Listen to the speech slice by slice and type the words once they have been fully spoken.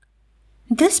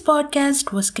This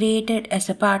podcast was created as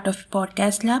a part of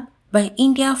Podcast Lab by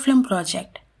India Film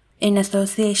Project in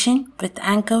association with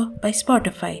Anchor by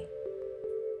Spotify.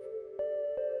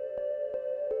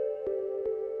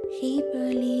 Hey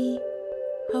Pearly,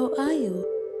 how are you?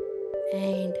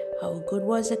 And how good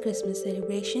was the Christmas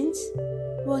celebrations?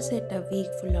 Was it a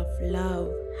week full of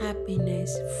love,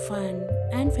 happiness, fun,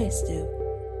 and festive?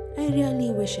 I really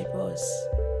wish it was.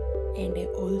 And I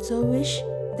also wish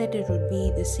that it would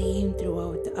be the same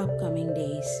throughout the upcoming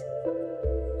days.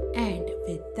 And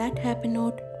with that happy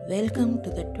note, welcome to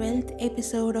the 12th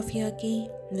episode of Yaki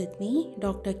with me,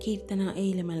 Dr. Kirtana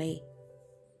Elimalai.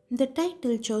 The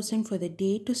title chosen for the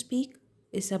day to speak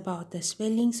is about the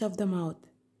swellings of the mouth.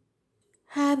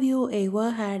 Have you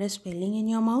ever had a swelling in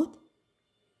your mouth?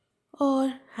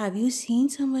 Or have you seen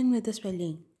someone with a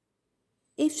swelling?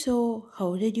 If so,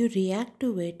 how did you react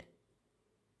to it?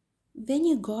 When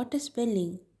you got a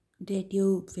swelling, did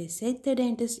you visit the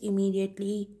dentist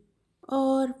immediately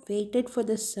or waited for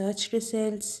the search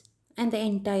results and the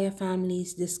entire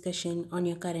family's discussion on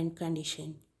your current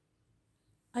condition?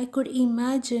 I could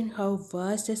imagine how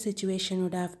worse the situation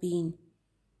would have been.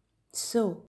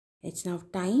 So, it's now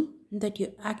time that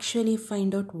you actually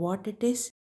find out what it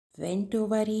is, when to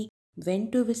worry, when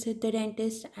to visit the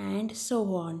dentist, and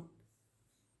so on.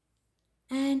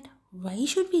 And why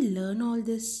should we learn all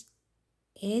this?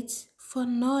 It's for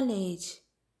knowledge.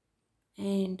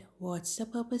 And what's the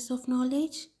purpose of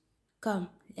knowledge? Come,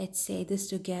 let's say this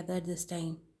together this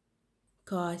time.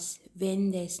 Cause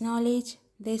when there's knowledge,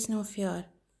 there's no fear.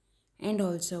 And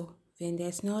also, when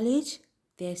there's knowledge,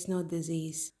 there's no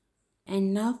disease.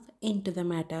 And now into the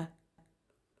matter.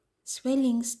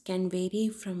 Swellings can vary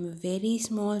from a very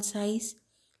small size,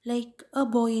 like a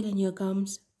boil in your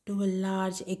gums, to a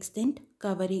large extent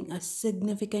covering a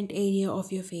significant area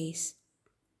of your face.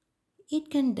 It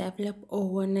can develop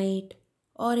overnight,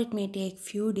 or it may take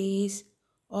few days,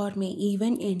 or may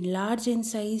even enlarge in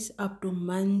size up to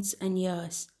months and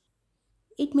years.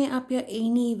 It may appear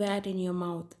anywhere in your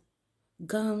mouth,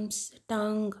 gums,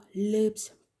 tongue,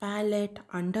 lips, palate,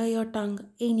 under your tongue,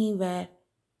 anywhere.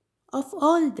 Of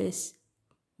all this,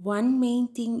 one main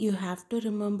thing you have to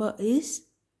remember is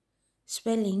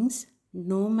swellings,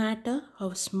 no matter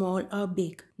how small or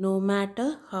big, no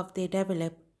matter how they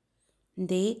develop,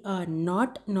 they are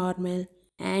not normal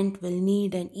and will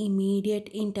need an immediate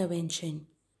intervention.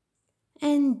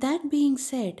 And that being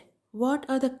said, what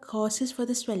are the causes for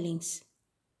the swellings?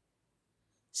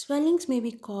 Swellings may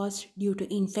be caused due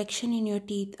to infection in your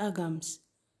teeth or gums.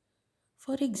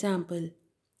 For example,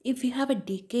 if you have a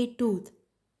decayed tooth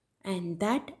and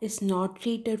that is not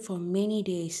treated for many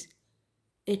days,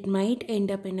 it might end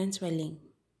up in a swelling.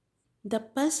 The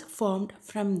pus formed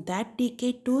from that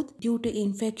decayed tooth due to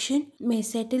infection may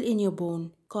settle in your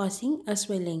bone, causing a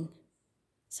swelling,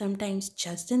 sometimes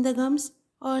just in the gums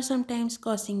or sometimes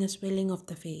causing a swelling of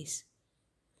the face.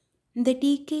 The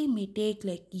decay may take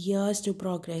like years to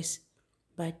progress,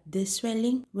 but this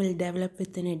swelling will develop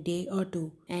within a day or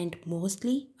two and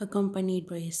mostly accompanied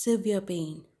by a severe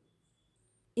pain.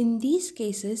 In these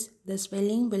cases, the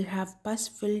swelling will have pus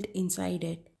filled inside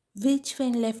it, which,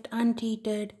 when left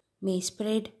untreated, may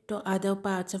spread to other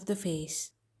parts of the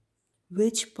face,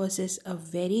 which poses a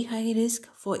very high risk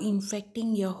for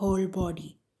infecting your whole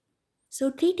body. So,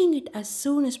 treating it as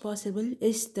soon as possible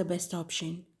is the best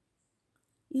option.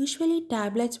 Usually,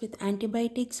 tablets with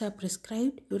antibiotics are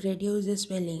prescribed to reduce the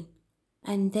swelling,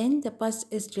 and then the pus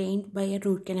is drained by a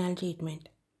root canal treatment.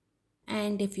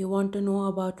 And if you want to know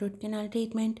about root canal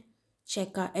treatment,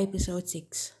 check our episode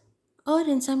 6. Or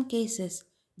in some cases,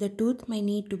 the tooth may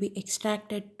need to be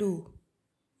extracted too.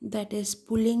 That is,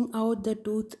 pulling out the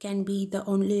tooth can be the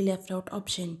only left out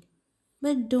option.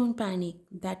 But don't panic,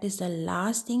 that is the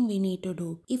last thing we need to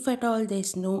do if at all there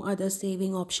is no other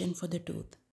saving option for the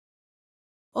tooth.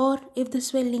 Or if the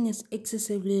swelling is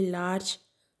excessively large,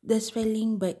 the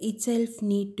swelling by itself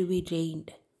need to be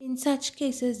drained. In such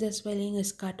cases, the swelling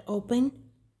is cut open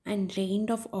and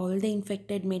drained of all the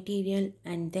infected material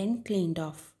and then cleaned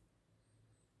off.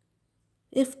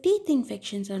 If teeth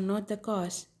infections are not the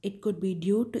cause, it could be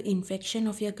due to infection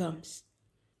of your gums,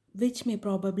 which may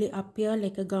probably appear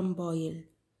like a gum boil.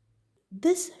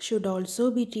 This should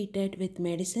also be treated with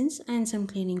medicines and some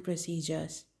cleaning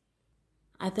procedures.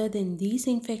 Other than these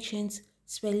infections,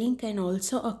 swelling can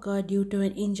also occur due to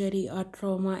an injury or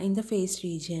trauma in the face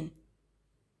region.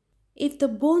 If the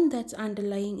bone that's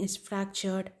underlying is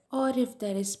fractured or if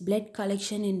there is blood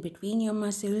collection in between your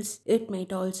muscles, it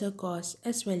might also cause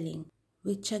a swelling,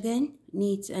 which again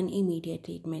needs an immediate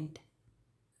treatment.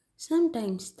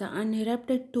 Sometimes the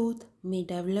unerupted tooth may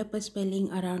develop a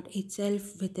swelling around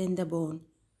itself within the bone.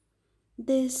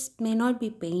 This may not be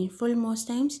painful most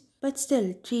times, but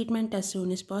still, treatment as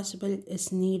soon as possible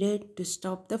is needed to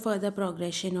stop the further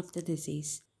progression of the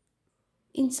disease.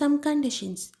 In some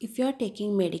conditions, if you're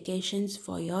taking medications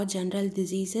for your general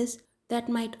diseases, that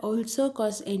might also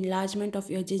cause enlargement of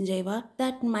your gingiva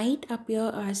that might appear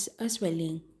as a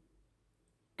swelling.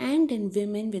 And in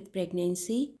women with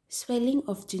pregnancy, swelling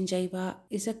of gingiva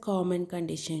is a common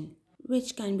condition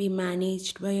which can be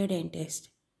managed by a dentist.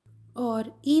 Or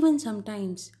even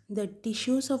sometimes the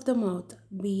tissues of the mouth,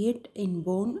 be it in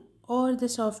bone or the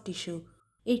soft tissue,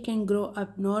 it can grow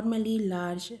abnormally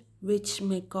large, which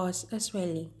may cause a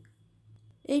swelling.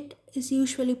 It is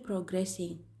usually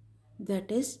progressing.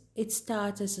 That is, it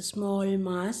starts as a small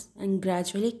mass and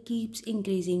gradually keeps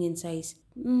increasing in size,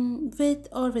 with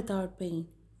or without pain.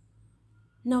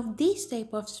 Now, this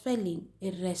type of swelling,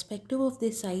 irrespective of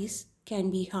the size,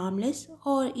 can be harmless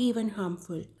or even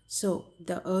harmful. So,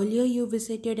 the earlier you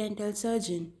visit your dental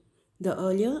surgeon, the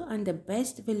earlier and the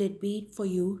best will it be for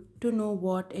you to know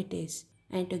what it is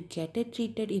and to get it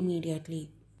treated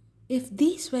immediately. If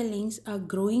these swellings are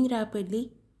growing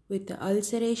rapidly with the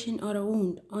ulceration or a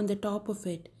wound on the top of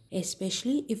it,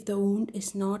 especially if the wound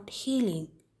is not healing,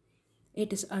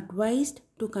 it is advised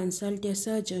to consult your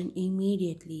surgeon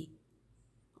immediately.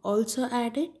 Also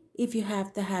added, if you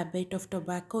have the habit of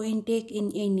tobacco intake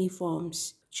in any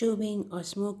forms, chewing or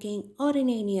smoking or in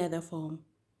any other form.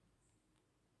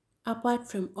 Apart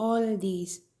from all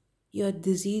these, your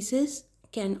diseases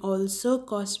can also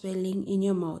cause swelling in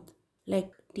your mouth,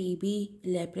 like TB,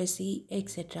 leprosy,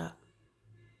 etc.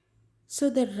 So,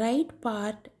 the right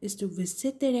part is to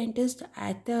visit the dentist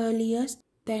at the earliest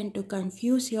than to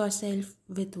confuse yourself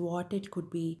with what it could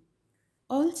be.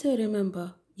 Also,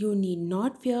 remember, you need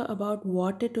not fear about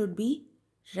what it would be,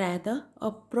 rather,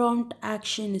 a prompt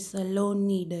action is alone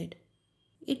needed.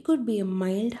 It could be a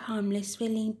mild, harmless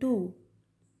swelling too.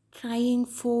 Trying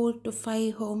 4 to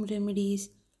 5 home remedies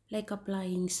like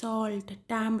applying salt,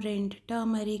 tamarind,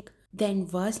 turmeric, then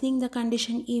worsening the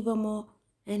condition even more,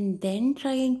 and then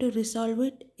trying to resolve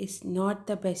it is not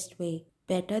the best way.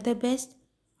 Better the best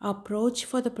approach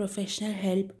for the professional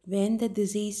help when the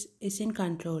disease is in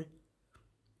control.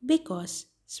 Because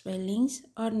swellings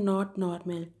are not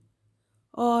normal,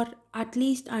 or at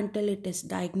least until it is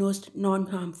diagnosed non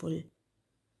harmful.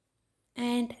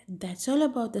 And that's all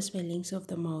about the swellings of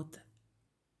the mouth.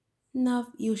 Now,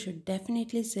 you should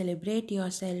definitely celebrate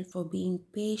yourself for being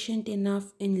patient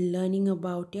enough in learning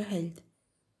about your health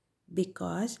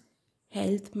because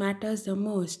health matters the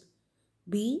most,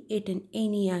 be it in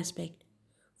any aspect,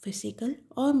 physical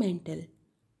or mental.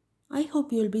 I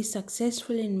hope you'll be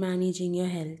successful in managing your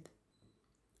health.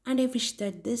 And I wish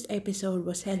that this episode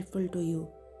was helpful to you.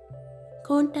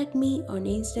 Contact me on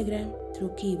Instagram through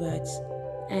keywords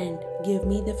and give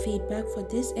me the feedback for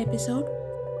this episode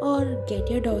or get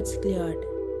your doubts cleared.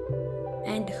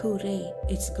 And hooray,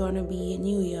 it's gonna be a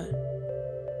new year.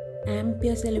 Amp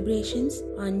your celebrations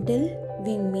until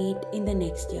we meet in the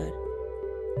next year.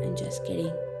 I'm just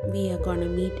kidding. We are gonna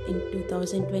meet in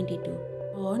 2022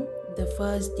 on the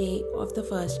first day of the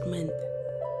first month.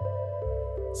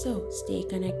 So stay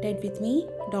connected with me,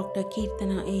 Dr.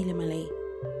 Kirtana Elimalai.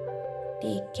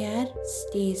 Take care,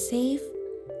 stay safe,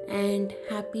 and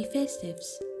happy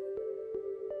festives.